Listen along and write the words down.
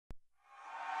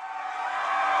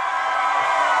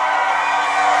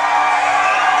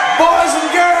Boys and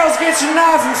girls, get your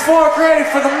knife and fork ready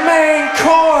for the main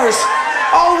course.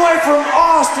 All the way from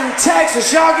Austin,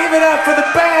 Texas, y'all give it up for the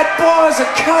bad boys of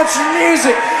country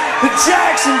music, the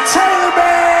Jackson Taylor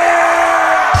Band!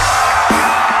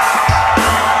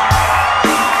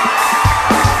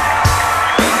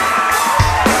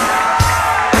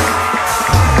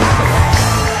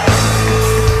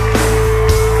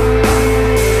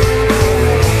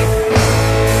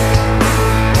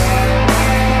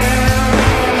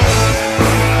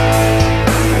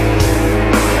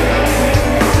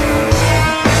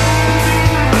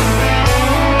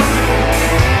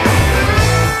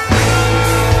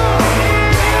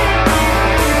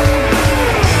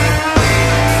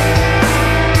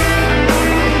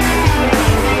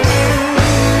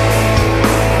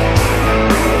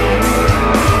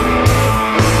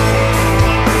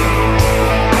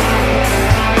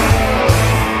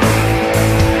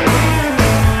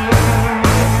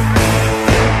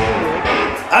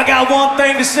 I got one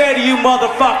thing to say to you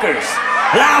motherfuckers.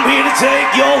 I'm here to take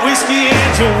your whiskey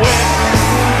and your wet.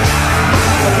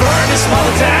 Burn this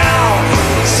mother down,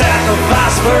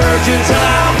 sacrifice virgins, and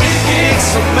I'll be kick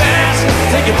some ass.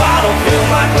 Take your bottle, fill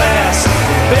my glass,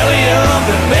 belly up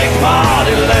and make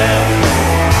party laugh.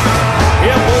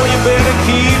 Yeah, boy, you better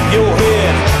keep your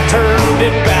head turned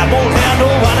and bad. Won't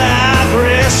handle what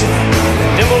aggression.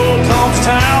 Devil comes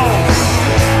to town,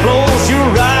 blows your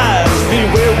eyes,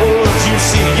 beware what you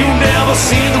see. You never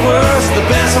seen the worst, the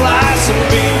best lies of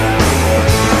me.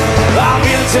 I'm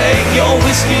here to take your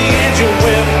whiskey and your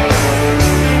whip,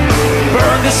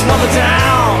 burn this mother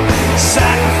down,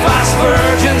 sacrifice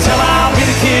virgins. Hell, I'm here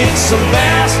to kick some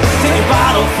ass. Take your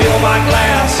bottle, fill my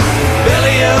glass,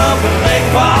 belly up and make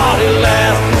party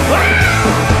laugh.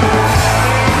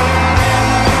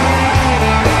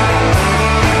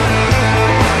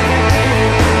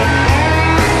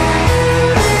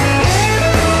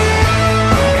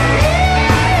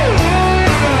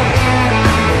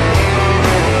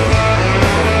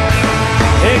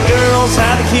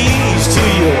 Have the keys to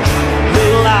your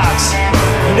little locks.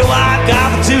 You know I got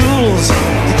the tools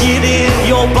to get in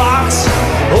your box.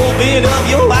 Open up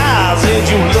your eyes and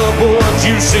you love what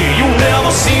you see. You'll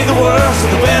never see the worst of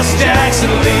the best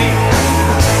Jackson Lee.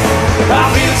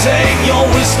 I'm here to take your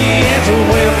whiskey and your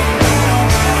whip,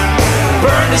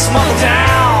 burn this mother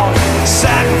down,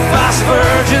 sacrifice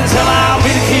virgins. Hell, I'll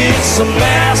be the kid some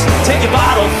ass. Take your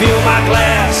bottle, fill my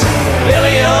glass,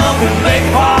 belly up and make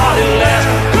party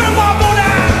last.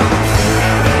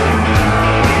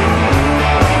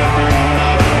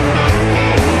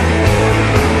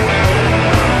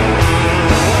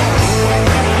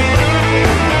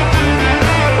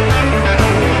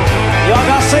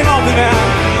 Sing on me now.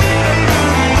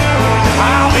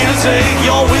 I'm here to take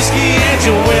your whiskey and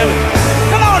your women.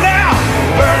 Come on now,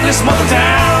 burn this mother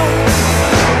down.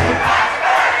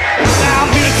 Now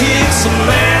I'm here to kick some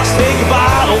ass. Take a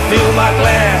bottle, fill my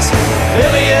glass,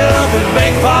 belly up and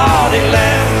make party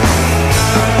laugh.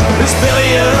 Let's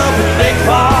belly up and make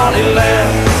party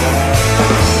laugh.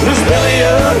 Let's belly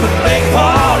up and make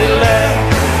party.